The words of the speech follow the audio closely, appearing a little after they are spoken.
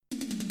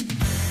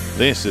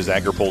This is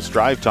AgriPulse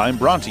Drive Time,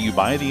 brought to you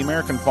by the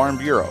American Farm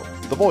Bureau,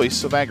 the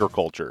voice of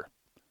agriculture.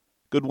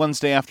 Good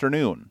Wednesday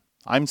afternoon.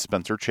 I'm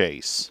Spencer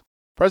Chase.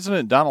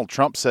 President Donald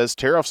Trump says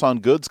tariffs on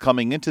goods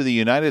coming into the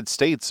United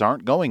States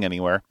aren't going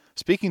anywhere.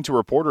 Speaking to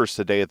reporters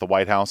today at the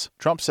White House,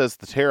 Trump says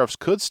the tariffs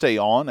could stay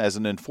on as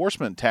an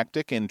enforcement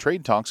tactic in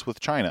trade talks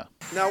with China.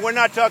 No, we're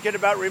not talking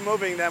about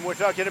removing them. We're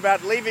talking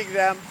about leaving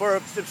them for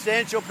a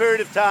substantial period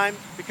of time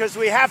because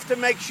we have to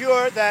make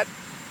sure that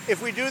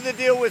if we do the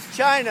deal with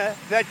China,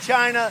 that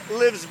China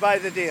lives by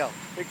the deal,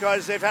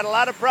 because they've had a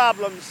lot of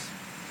problems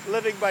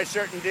living by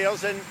certain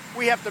deals, and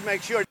we have to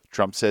make sure.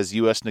 Trump says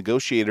U.S.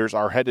 negotiators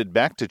are headed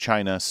back to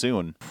China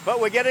soon. But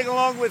we're getting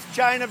along with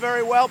China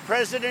very well.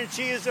 President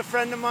Xi is a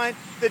friend of mine.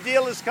 The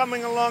deal is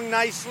coming along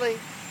nicely.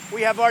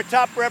 We have our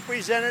top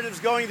representatives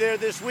going there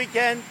this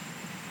weekend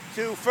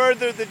to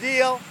further the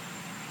deal.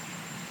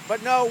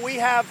 But no,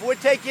 we're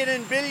taking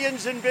in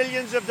billions and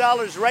billions of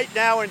dollars right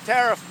now in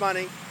tariff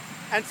money.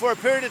 And for a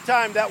period of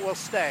time, that will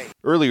stay.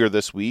 Earlier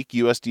this week,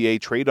 USDA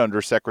Trade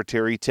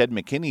Undersecretary Ted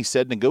McKinney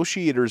said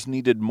negotiators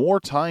needed more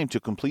time to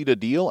complete a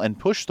deal and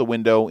push the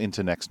window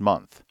into next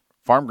month.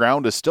 Farm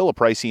ground is still a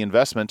pricey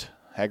investment.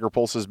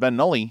 AgriPulse's Ben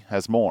Nulley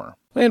has more.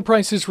 Land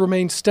prices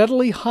remain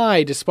steadily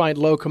high despite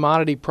low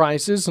commodity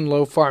prices and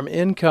low farm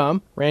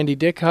income. Randy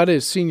Dickhut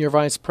is Senior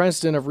Vice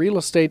President of Real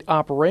Estate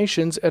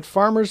Operations at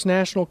Farmers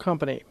National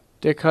Company.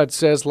 Dickhut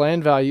says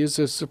land values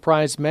have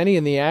surprised many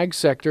in the ag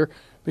sector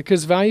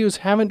because values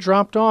haven't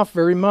dropped off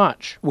very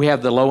much. We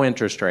have the low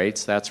interest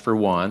rates, that's for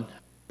one.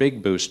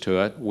 Big boost to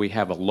it. We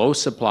have a low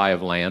supply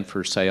of land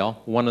for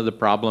sale. One of the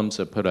problems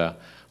that put a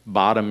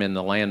bottom in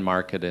the land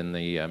market in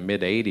the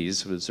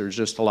mid-'80s was there's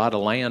just a lot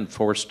of land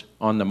forced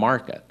on the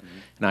market.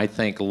 And I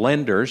think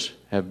lenders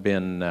have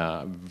been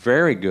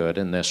very good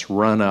in this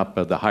run-up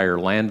of the higher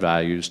land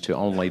values to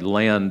only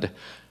lend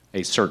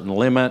a certain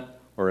limit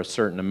or a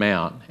certain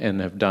amount, and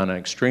have done an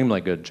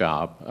extremely good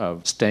job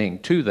of staying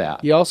to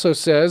that. He also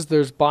says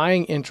there's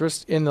buying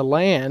interest in the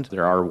land.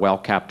 There are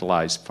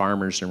well-capitalized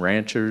farmers and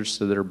ranchers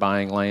that are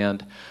buying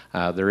land.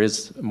 There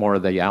is more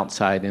of the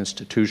outside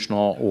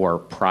institutional or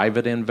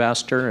private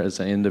investor as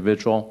an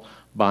individual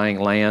buying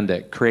land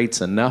that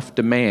creates enough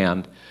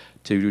demand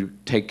to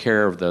take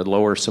care of the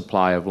lower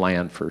supply of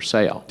land for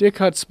sale.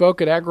 Dickhut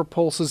spoke at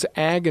AgriPulse's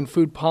Ag and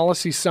Food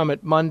Policy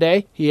Summit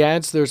Monday. He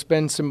adds there's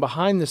been some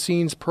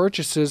behind-the-scenes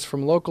purchases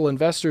from local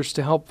investors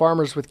to help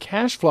farmers with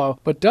cash flow,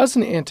 but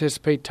doesn't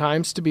anticipate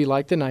times to be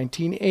like the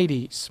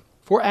 1980s.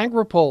 For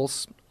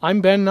AgriPulse,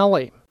 I'm Ben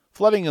Nulley.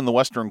 Flooding in the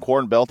western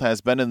Corn Belt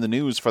has been in the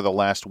news for the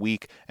last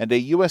week, and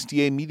a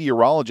USDA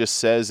meteorologist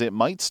says it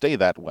might stay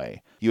that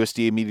way.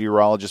 USDA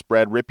meteorologist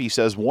Brad Rippey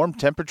says warm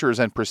temperatures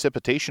and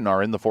precipitation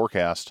are in the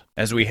forecast.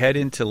 As we head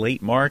into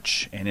late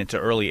March and into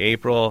early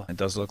April, it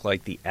does look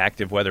like the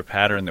active weather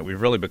pattern that we've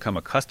really become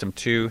accustomed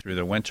to through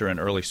the winter and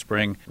early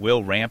spring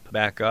will ramp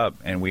back up,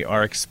 and we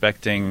are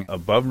expecting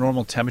above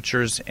normal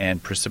temperatures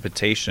and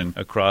precipitation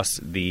across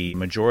the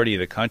majority of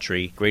the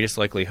country. Greatest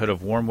likelihood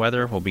of warm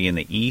weather will be in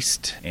the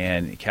east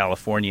and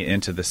California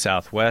into the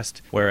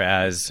southwest,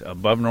 whereas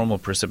above normal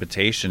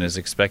precipitation is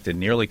expected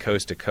nearly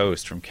coast to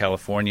coast from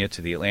California to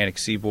the Atlantic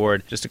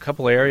seaboard. Just a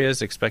couple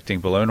areas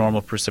expecting below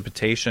normal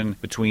precipitation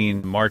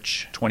between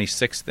March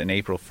 26th and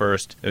April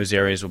 1st. Those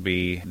areas will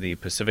be the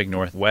Pacific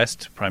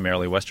Northwest,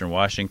 primarily western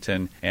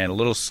Washington, and a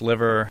little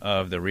sliver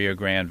of the Rio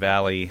Grande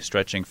Valley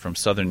stretching from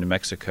southern New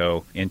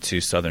Mexico into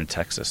southern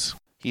Texas.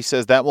 He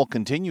says that will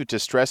continue to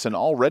stress an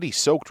already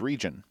soaked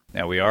region.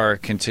 Now, we are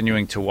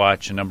continuing to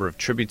watch a number of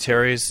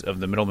tributaries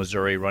of the Middle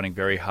Missouri running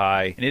very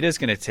high, and it is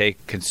going to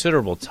take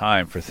considerable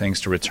time for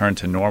things to return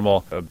to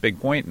normal. A big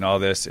point in all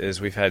this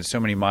is we've had so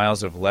many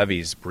miles of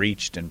levees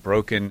breached and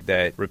broken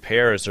that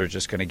repairs are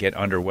just going to get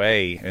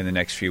underway in the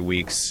next few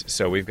weeks.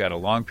 So we've got a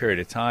long period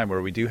of time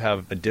where we do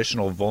have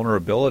additional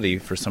vulnerability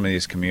for some of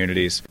these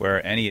communities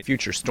where any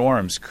future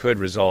storms could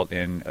result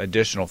in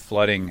additional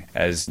flooding,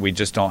 as we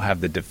just don't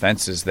have the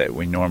defenses that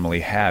we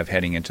normally have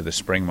heading into the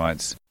spring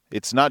months.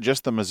 It's not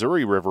just the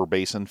Missouri River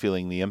Basin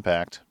feeling the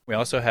impact. We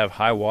also have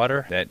high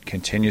water that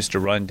continues to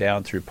run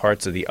down through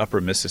parts of the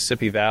upper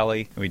Mississippi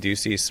Valley. We do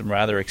see some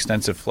rather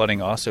extensive flooding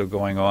also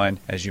going on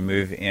as you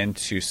move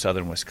into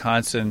southern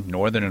Wisconsin,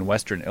 northern and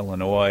western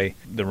Illinois,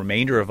 the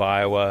remainder of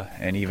Iowa,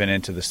 and even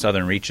into the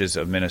southern reaches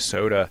of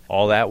Minnesota.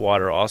 All that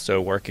water also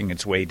working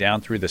its way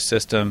down through the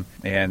system,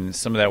 and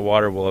some of that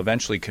water will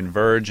eventually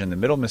converge in the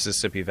middle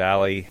Mississippi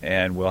Valley,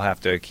 and we'll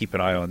have to keep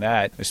an eye on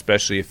that,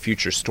 especially if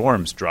future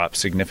storms drop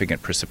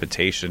significant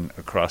precipitation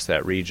across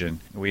that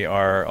region. We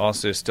are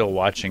also still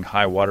watching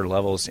high water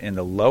levels in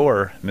the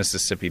lower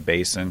Mississippi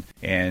Basin,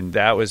 and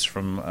that was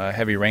from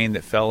heavy rain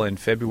that fell in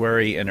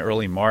February and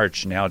early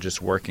March, now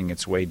just working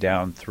its way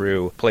down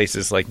through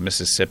places like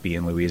Mississippi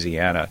and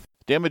Louisiana.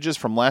 Damages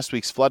from last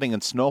week's flooding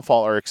and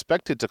snowfall are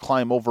expected to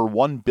climb over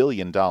 $1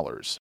 billion.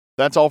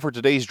 That's all for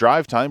today's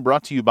Drive Time,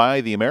 brought to you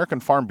by the American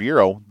Farm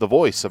Bureau, the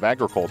voice of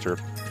agriculture.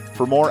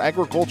 For more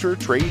agriculture,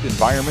 trade,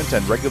 environment,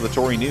 and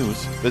regulatory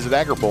news, visit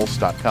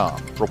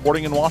agripulse.com.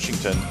 Reporting in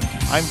Washington,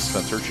 I'm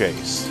Spencer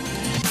Chase.